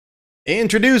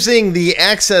Introducing the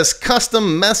Access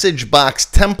Custom Message Box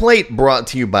template brought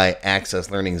to you by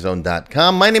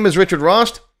AccessLearningZone.com. My name is Richard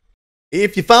Rost.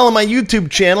 If you follow my YouTube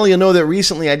channel, you'll know that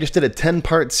recently I just did a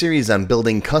 10-part series on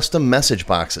building custom message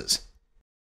boxes.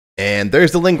 And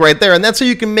there's the link right there, and that's how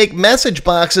you can make message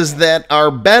boxes that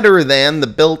are better than the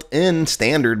built-in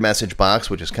standard message box,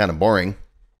 which is kind of boring.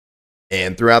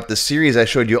 And throughout this series, I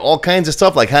showed you all kinds of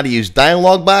stuff like how to use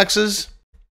dialog boxes,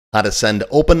 how to send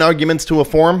open arguments to a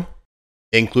form,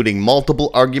 including multiple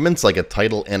arguments like a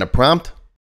title and a prompt,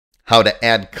 how to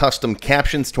add custom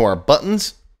captions to our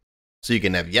buttons, so you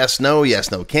can have yes, no,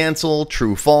 cancel,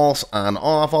 true, false, on,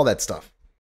 off, all that stuff.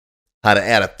 How to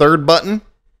add a third button,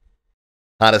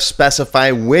 how to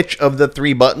specify which of the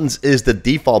three buttons is the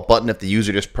default button if the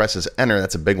user just presses enter,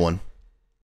 that's a big one.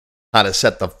 How to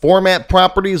set the format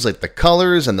properties like the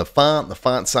colors and the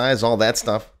font size, all that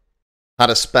stuff. How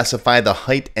to specify the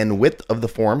height and width of the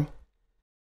form.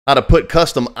 How to put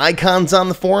custom icons on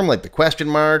the form like the question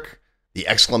mark, the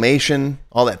exclamation,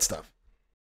 all that stuff.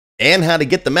 And how to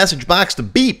get the message box to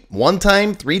beep 1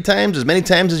 time, 3 times, as many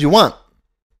times as you want.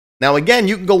 Now again,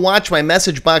 you can go watch my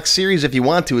message box series if you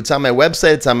want to. It's on my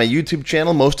website, it's on my YouTube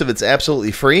channel. Most of it's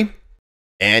absolutely free.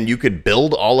 And you could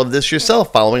build all of this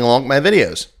yourself following along with my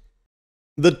videos.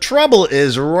 The trouble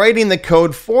is writing the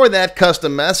code for that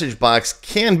custom message box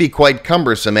can be quite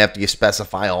cumbersome after you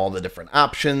specify all the different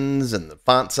options and the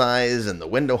font size and the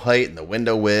window height and the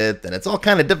window width, and it's all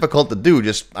kind of difficult to do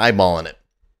just eyeballing it.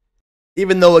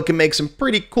 Even though it can make some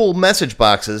pretty cool message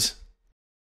boxes,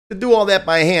 to do all that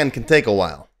by hand can take a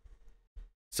while.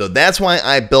 So that's why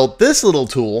I built this little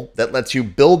tool that lets you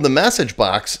build the message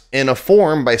box in a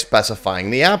form by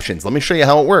specifying the options. Let me show you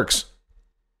how it works.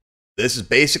 This is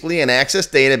basically an Access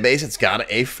database. It's got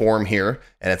a form here,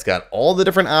 and it's got all the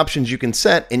different options you can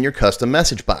set in your custom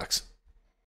message box.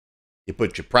 You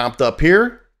put your prompt up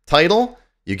here, title.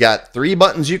 You got 3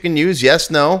 buttons you can use,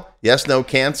 yes, no,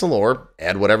 cancel, or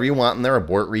add whatever you want in there,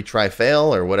 abort, retry,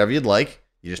 fail, or whatever you'd like.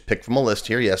 You just pick from a list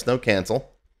here, yes, no, cancel.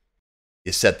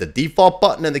 You set the default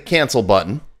button and the cancel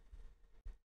button.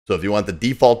 So if you want the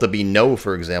default to be no,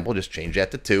 for example, just change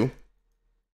that to 2.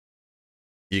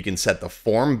 You can set the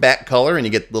form back color, and you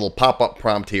get a little pop-up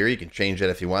prompt here. You can change that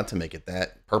if you want to make it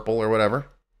that purple or whatever.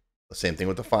 The same thing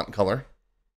with the font color.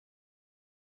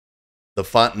 The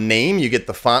font name, you get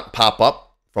the font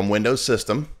pop-up from Windows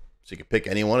System. So you can pick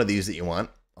any one of these that you want.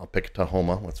 I'll pick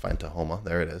Tahoma. Let's find Tahoma.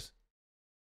 There it is.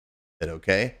 Hit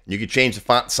OK. You can change the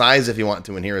font size if you want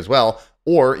to in here as well,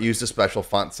 or use the special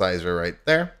font sizer right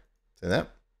there. See that?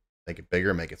 Make it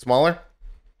bigger, make it smaller.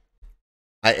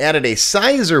 I added a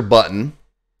sizer button.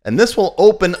 And this will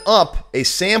open up a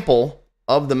sample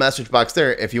of the message box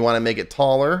there if you want to make it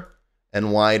taller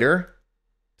and wider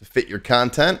to fit your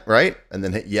content, right? And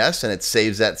then hit yes, and it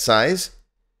saves that size.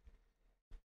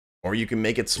 Or you can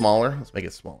make it smaller. Let's make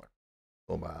it smaller.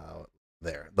 About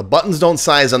there. The buttons don't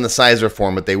size on the sizer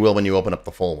form, but they will when you open up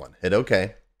the full one. Hit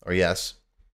OK or yes.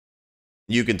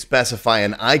 You can specify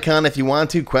an icon if you want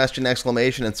to, question,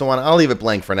 exclamation, and so on. I'll leave it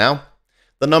blank for now.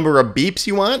 The number of beeps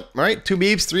you want, right? 2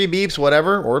 beeps, 3 beeps,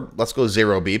 whatever, or let's go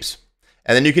 0 beeps.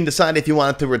 And then you can decide if you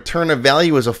want it to return a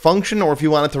value as a function or if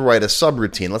you want it to write a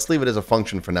subroutine. Let's leave it as a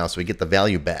function for now so we get the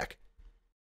value back.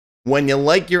 When you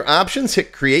like your options,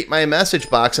 hit create my message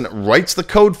box and it writes the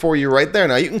code for you right there.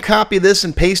 Now you can copy this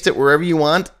and paste it wherever you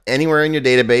want, anywhere in your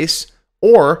database,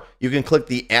 or you can click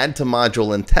the add to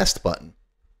module and test button.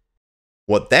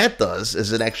 What that does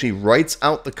is it actually writes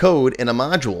out the code in a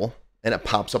module and it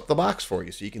pops up the box for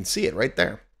you so you can see it right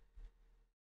there.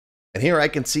 And here I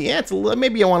can see, yeah,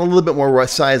 maybe I want a little bit more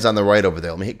size on the right over there.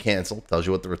 Let me hit cancel. Tells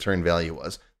you what the return value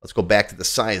was. Let's go back to the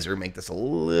sizer. Make this a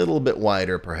little bit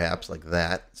wider, perhaps, like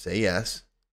that. Say yes.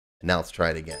 And now let's try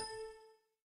it again.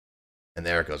 And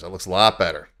there it goes. That looks a lot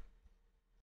better.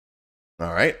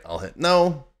 All right, I'll hit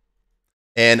no.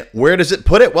 And where does it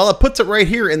put it? Well, it puts it right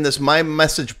here in this My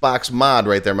Message Box mod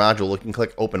right there, module. You can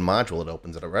click open module. It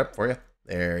opens it up for you.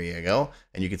 There you go.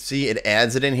 And you can see it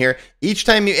adds it in here. Each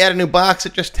time you add a new box,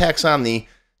 it just tacks on the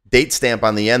date stamp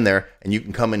on the end there. And you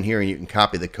can come in here and you can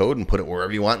copy the code and put it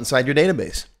wherever you want inside your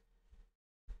database.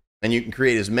 And you can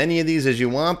create as many of these as you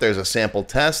want. There's a sample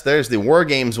test. There's the War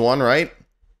Games one, right?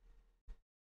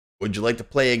 Would you like to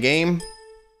play a game?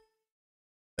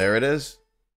 There it is.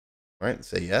 All right,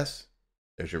 say yes.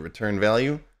 There's your return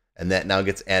value. And that now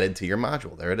gets added to your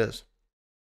module. There it is.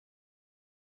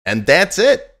 And that's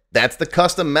it. That's the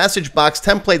custom message box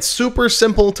template. Super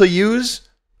simple to use.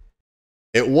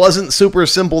 It wasn't super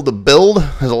simple to build.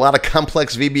 There's a lot of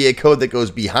complex VBA code that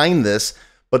goes behind this.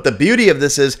 But the beauty of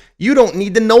this is you don't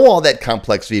need to know all that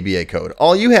complex VBA code.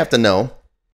 All you have to know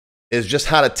is just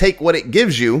how to take what it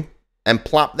gives you and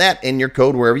plop that in your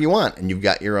code wherever you want, and you've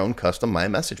got your own custom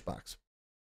MsgBox.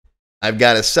 I've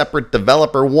got a separate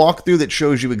developer walkthrough that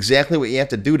shows you exactly what you have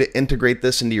to do to integrate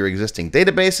this into your existing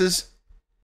databases.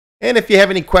 And if you have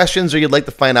any questions or you'd like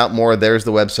to find out more, there's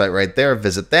the website right there.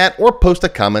 Visit that or post a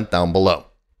comment down below.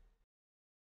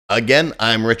 Again,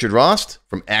 I'm Richard Rost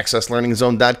from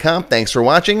AccessLearningZone.com. Thanks for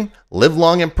watching. Live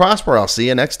long and prosper. I'll see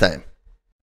you next time.